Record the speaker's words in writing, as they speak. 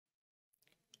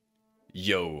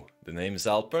Yo, the name is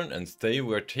Alpern and today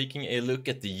we're taking a look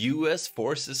at the US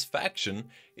Forces faction,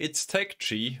 its tech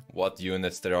tree, what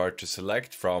units there are to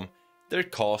select from, their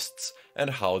costs, and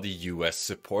how the US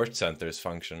support centers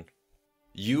function.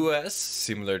 US,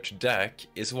 similar to DAC,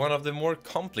 is one of the more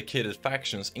complicated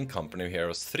factions in Company of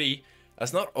Heroes 3,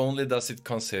 as not only does it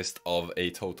consist of a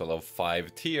total of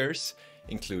 5 tiers,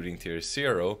 including tier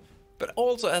 0, but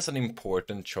also has an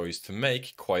important choice to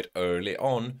make quite early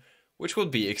on, which will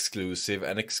be exclusive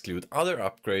and exclude other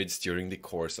upgrades during the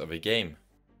course of a game.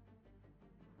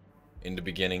 In the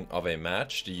beginning of a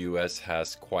match, the US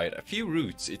has quite a few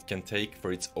routes it can take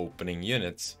for its opening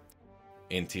units.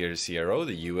 In tier 0,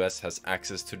 the US has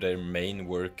access to their main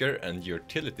worker and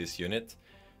utilities unit,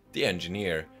 the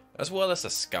engineer, as well as a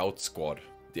scout squad.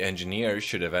 The engineer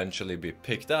should eventually be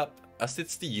picked up, as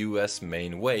it's the US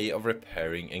main way of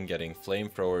repairing and getting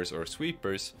flamethrowers or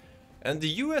sweepers, and the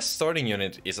US starting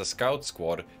unit is a scout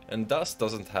squad and thus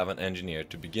doesn't have an engineer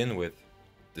to begin with.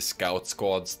 The scout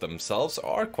squads themselves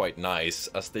are quite nice,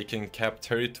 as they can cap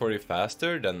territory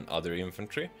faster than other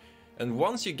infantry, and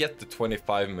once you get the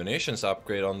 25 munitions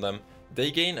upgrade on them, they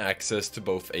gain access to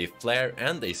both a flare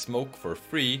and a smoke for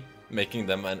free, making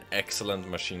them an excellent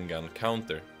machine gun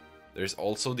counter. There's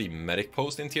also the medic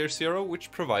post in tier 0,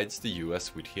 which provides the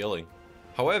US with healing.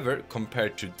 However,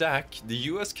 compared to DAC, the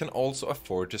US can also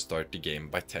afford to start the game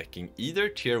by teching either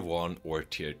tier 1 or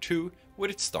tier 2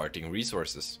 with its starting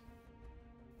resources.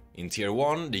 In tier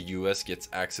 1, the US gets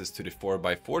access to the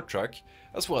 4x4 truck,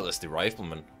 as well as the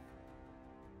rifleman.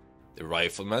 The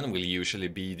rifleman will usually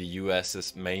be the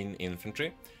US's main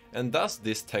infantry, and thus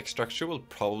this tech structure will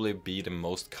probably be the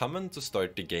most common to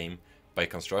start the game by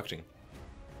constructing.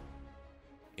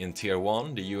 In tier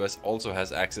 1, the US also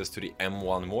has access to the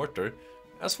M1 mortar,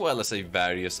 as well as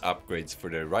various upgrades for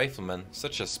their riflemen,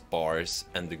 such as bars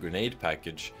and the grenade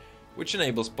package, which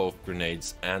enables both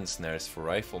grenades and snares for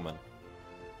riflemen.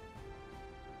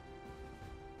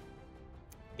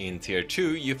 In tier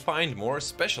 2 you find more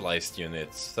specialized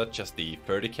units, such as the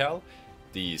 30 cal,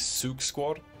 the Souk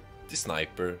squad, the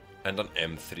sniper, and an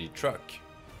M3 truck.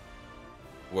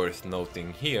 Worth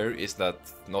noting here is that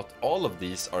not all of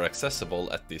these are accessible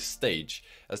at this stage,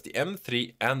 as the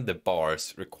M3 and the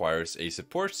bars requires a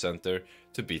support center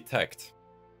to be teched.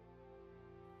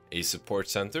 A support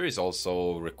center is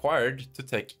also required to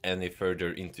take any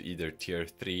further into either tier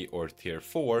 3 or tier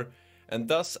 4, and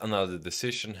thus another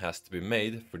decision has to be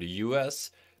made for the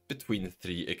US between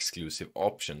 3 exclusive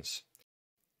options: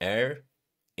 air,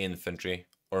 infantry,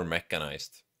 or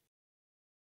mechanized.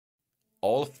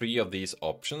 All 3 of these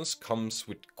options comes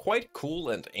with quite cool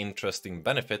and interesting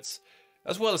benefits,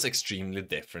 as well as extremely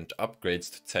different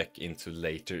upgrades to tech into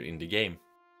later in the game.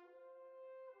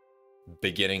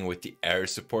 Beginning with the Air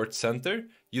Support Center,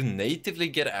 you natively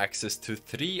get access to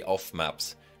 3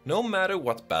 off-maps, no matter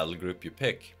what battle group you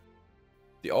pick.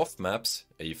 The off-maps,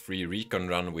 a free recon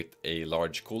run with a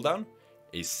large cooldown,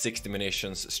 a 60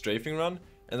 munitions strafing run,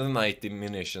 and a 90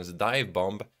 munitions dive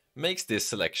bomb, makes this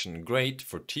selection great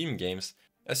for team games,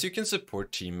 as you can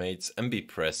support teammates and be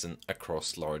present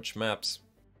across large maps.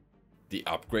 The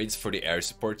upgrades for the Air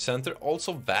Support Center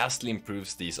also vastly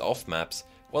improves these off-maps,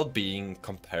 while being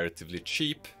comparatively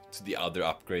cheap to the other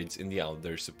upgrades in the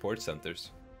other support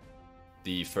centers.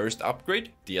 The first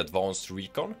upgrade, the Advanced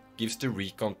Recon, gives the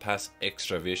Recon Pass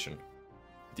extra vision.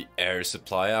 The Air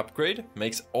Supply upgrade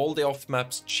makes all the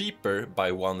off-maps cheaper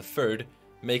by 1/3,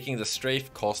 making the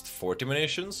strafe cost 40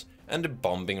 munitions and the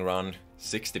bombing run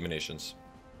 60 munitions.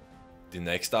 The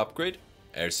next upgrade,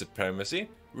 Air Supremacy,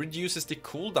 reduces the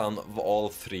cooldown of all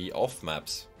 3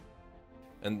 off-maps.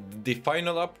 And the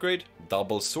final upgrade,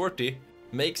 Double Sortie,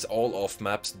 makes all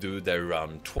off-maps do their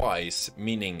run twice,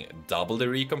 meaning double the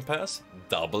recon pass,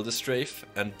 double the strafe,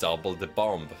 and double the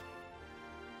bomb.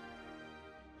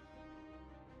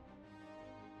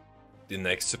 The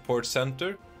next support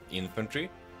center, Infantry,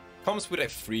 comes with a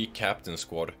free captain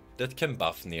squad that can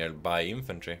buff nearby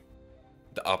infantry.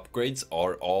 The upgrades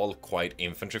are all quite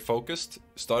infantry focused,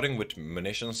 starting with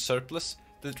munition surplus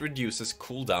that reduces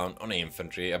cooldown on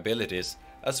infantry abilities,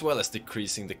 as well as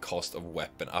decreasing the cost of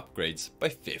weapon upgrades by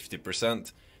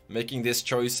 50%, making this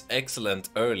choice excellent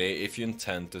early if you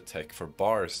intend to tech for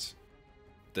bars.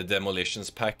 The demolitions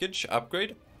package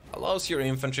upgrade allows your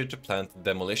infantry to plant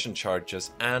demolition charges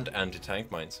and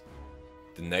anti-tank mines.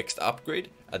 The next upgrade,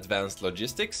 Advanced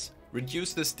Logistics,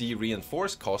 reduces the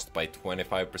reinforce cost by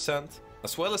 25%,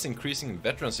 as well as increasing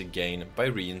veterancy gain by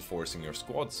reinforcing your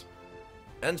squads.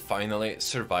 And finally,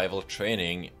 Survival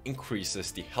Training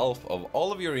increases the health of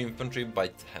all of your infantry by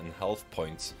 10 health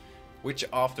points, which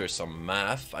after some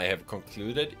math I have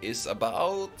concluded is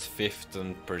about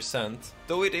 15%,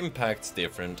 though it impacts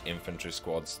different infantry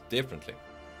squads differently.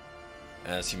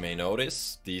 As you may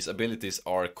notice, these abilities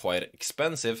are quite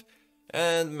expensive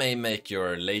and may make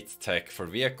your late tech for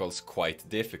vehicles quite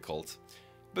difficult,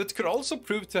 but could also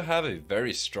prove to have a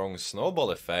very strong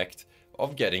snowball effect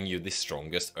of getting you the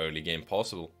strongest early game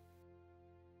possible.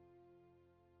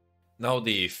 Now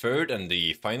the third and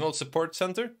the final support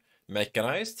center,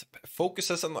 Mechanized,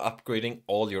 focuses on upgrading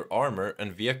all your armor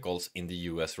and vehicles in the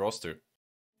US roster.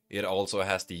 It also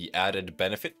has the added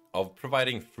benefit of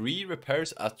providing free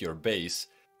repairs at your base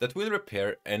that will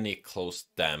repair any close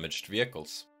damaged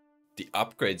vehicles. The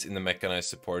upgrades in the Mechanized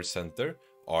Support Center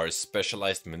are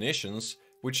specialized munitions,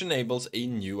 which enables a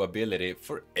new ability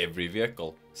for every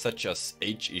vehicle, such as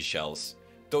HE shells,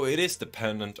 though it is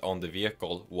dependent on the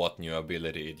vehicle what new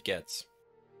ability it gets.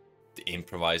 The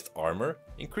improvised armor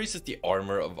increases the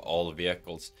armor of all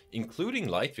vehicles, including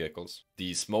light vehicles.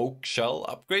 The smoke shell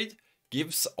upgrade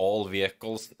gives all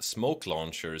vehicles smoke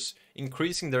launchers,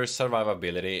 increasing their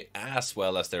survivability as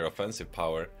well as their offensive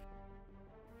power.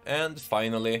 And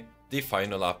finally, the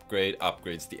final upgrade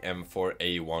upgrades the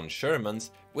M4A1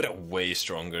 Shermans with a way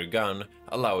stronger gun,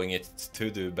 allowing it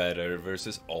to do better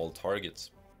versus all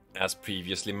targets. As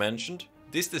previously mentioned,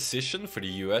 this decision for the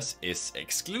US is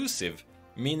exclusive,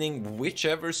 meaning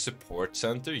whichever support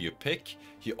center you pick,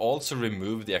 you also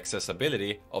remove the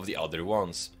accessibility of the other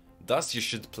ones. Thus you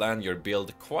should plan your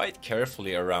build quite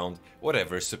carefully around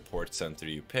whatever support center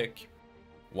you pick.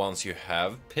 Once you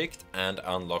have picked and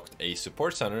unlocked a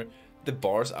support center, the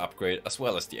bars upgrade as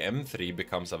well as the M3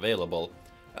 becomes available,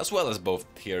 as well as both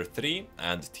tier 3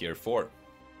 and tier 4.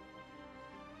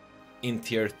 In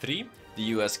tier 3, the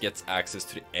US gets access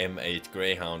to the M8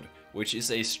 Greyhound, which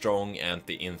is a strong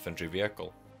anti-infantry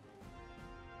vehicle.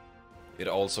 It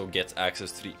also gets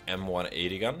access to the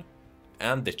M180 gun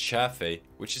and the Chaffee,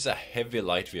 which is a heavy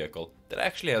light vehicle that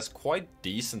actually has quite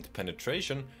decent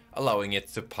penetration, allowing it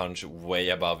to punch way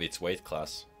above its weight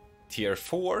class. Tier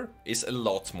 4 is a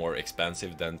lot more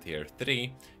expensive than Tier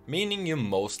 3, meaning you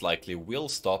most likely will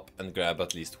stop and grab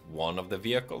at least one of the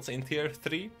vehicles in Tier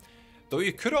 3, though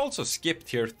you could also skip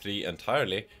Tier 3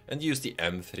 entirely and use the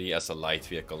M3 as a light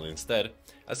vehicle instead,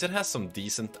 as it has some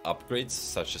decent upgrades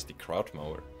such as the Kraut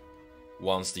Mower.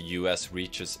 Once the US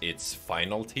reaches its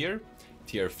final tier,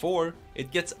 Tier 4,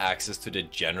 it gets access to the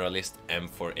generalist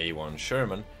M4A1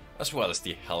 Sherman, as well as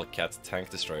the Hellcat tank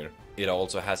destroyer. It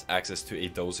also has access to a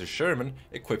Dozer Sherman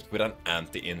equipped with an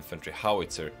anti-infantry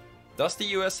howitzer. Thus the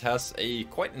US has a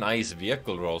quite nice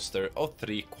vehicle roster of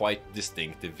 3 quite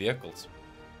distinctive vehicles.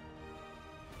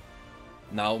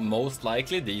 Now most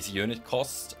likely these unit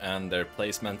costs and their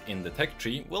placement in the tech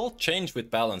tree will change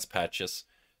with balance patches,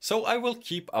 so I will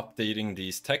keep updating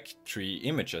these tech tree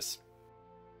images.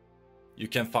 You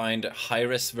can find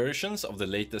high-res versions of the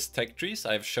latest tech trees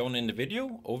I've shown in the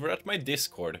video over at my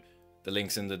Discord, the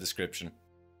link's in the description.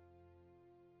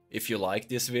 If you like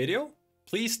this video,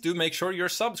 please do make sure you're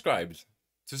subscribed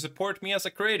to support me as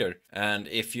a creator. And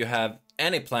if you have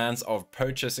any plans of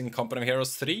purchasing Company of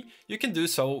Heroes 3, you can do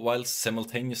so while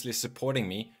simultaneously supporting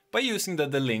me by using the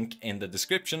link in the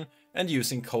description and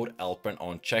using code ALPERN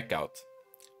on checkout.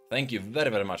 Thank you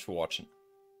very much for watching.